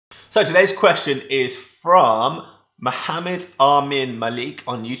So today's question is from Mohammed Armin Malik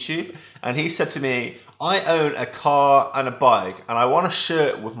on YouTube, and he said to me, I own a car and a bike and I want a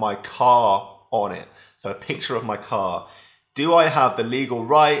shirt with my car on it, so a picture of my car. Do I have the legal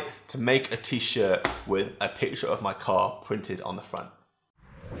right to make a t-shirt with a picture of my car printed on the front?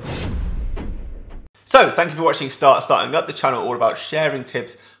 So thank you for watching Starting Up, the channel all about sharing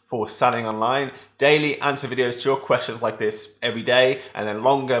tips for selling online. Daily answer videos to your questions like this every day, and then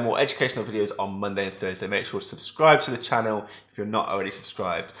longer, more educational videos on Monday and Thursday. Make sure to subscribe to the channel if you're not already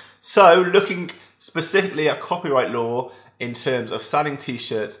subscribed. So looking specifically at copyright law in terms of selling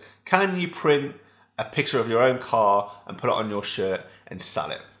t-shirts, can you print a picture of your own car and put it on your shirt and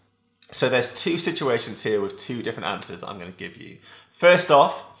sell it? So there's two situations here with two different answers I'm going to give you. First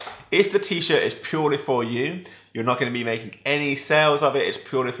off, if the t-shirt is purely for you, you're not going to be making any sales of it, it's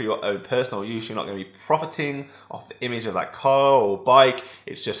purely for your own personal use, you're not going to be profiting off the image of that car or bike,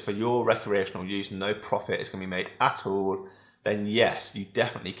 it's just for your recreational use, no profit is going to be made at all, then yes, you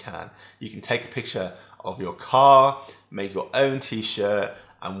definitely can. You can take a picture of your car, make your own t-shirt,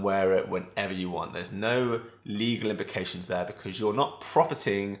 and wear it whenever you want. There's no legal implications there because you're not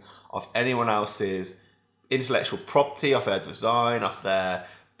profiting off anyone else's intellectual property, off their design, off their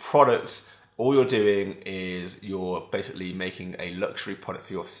products. All you're doing is you're basically making a luxury product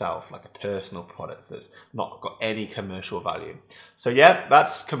for yourself, like a personal product that's not got any commercial value. So yeah,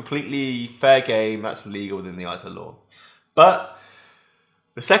 that's completely fair game, that's legal within the eyes of the law. But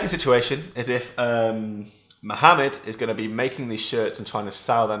the second situation is if Mohammed is going to be making these shirts and trying to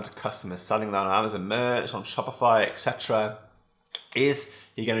sell them to customers, selling them on Amazon merch, on Shopify, etc. Is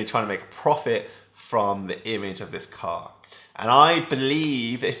he going to be trying to make a profit from the image of this car? And I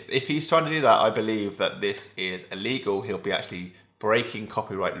believe if he's trying to do that, I believe that this is illegal. He'll be actually breaking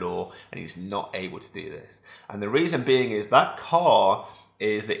copyright law and he's not able to do this. And the reason being is that car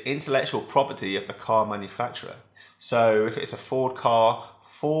is the intellectual property of the car manufacturer. So if it's a Ford car,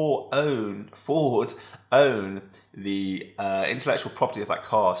 Ford own the intellectual property of that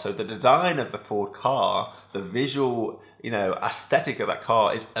car. So the design of the Ford car, the visual, aesthetic of that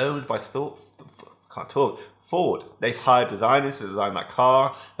car is owned by Ford. They've hired designers to design that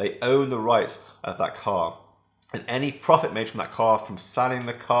car. They own the rights of that car. And any profit made from that car, from selling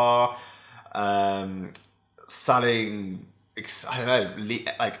the car, selling,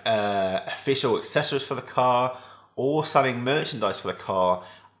 official accessories for the car, or selling merchandise for the car,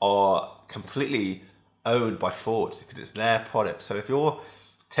 are completely owned by Ford because it's their product. So if you're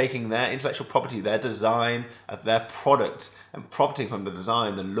taking their intellectual property, their design of their product, and profiting from the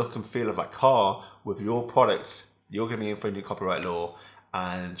design, the look and feel of that car with your product, you're going to be infringing copyright law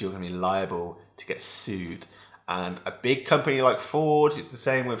and you're going to be liable to get sued. And a big company like Ford, it's the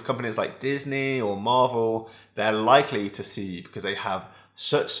same with companies like Disney or Marvel, they're likely to sue you because they have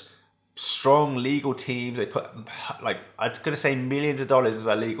such strong legal teams. They put, I'm going to say millions of dollars into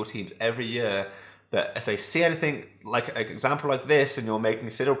their legal teams every year, that if they see anything like an example like this and you're making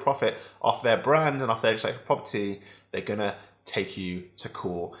considerable profit off their brand and off their intellectual property, they're going to take you to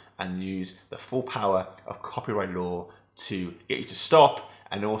court and use the full power of copyright law to get you to stop,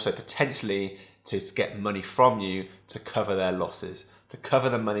 and also potentially to get money from you to cover their losses, to cover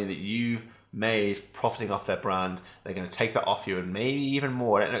the money that you've made profiting off their brand. They're going to take that off you, and maybe even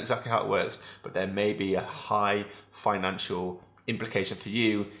more. I don't know exactly how it works, but there may be a high financial implication for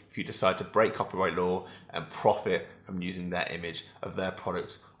you if you decide to break copyright law and profit from using their image of their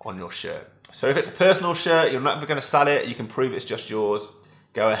products on your shirt. So if it's a personal shirt, you're never going to sell it, you can prove it's just yours,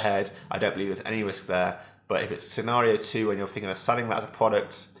 go ahead. I don't believe there's any risk there. But if it's scenario 2 and you're thinking of selling that as a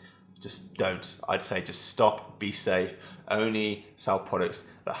product, just don't. I'd say just stop, be safe. Only sell products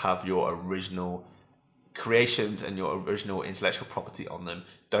that have your original creations and your original intellectual property on them.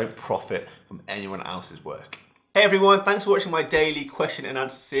 Don't profit from anyone else's work. Hey everyone, thanks for watching my daily question and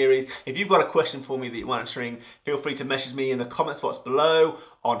answer series. If you've got a question for me that you want answering, feel free to message me in the comment box below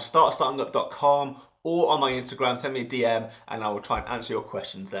on startingup.com or on my Instagram. Send me a DM and I will try and answer your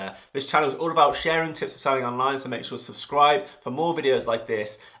questions there. This channel is all about sharing tips of selling online, so make sure to subscribe for more videos like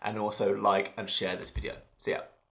this and also like and share this video. See ya.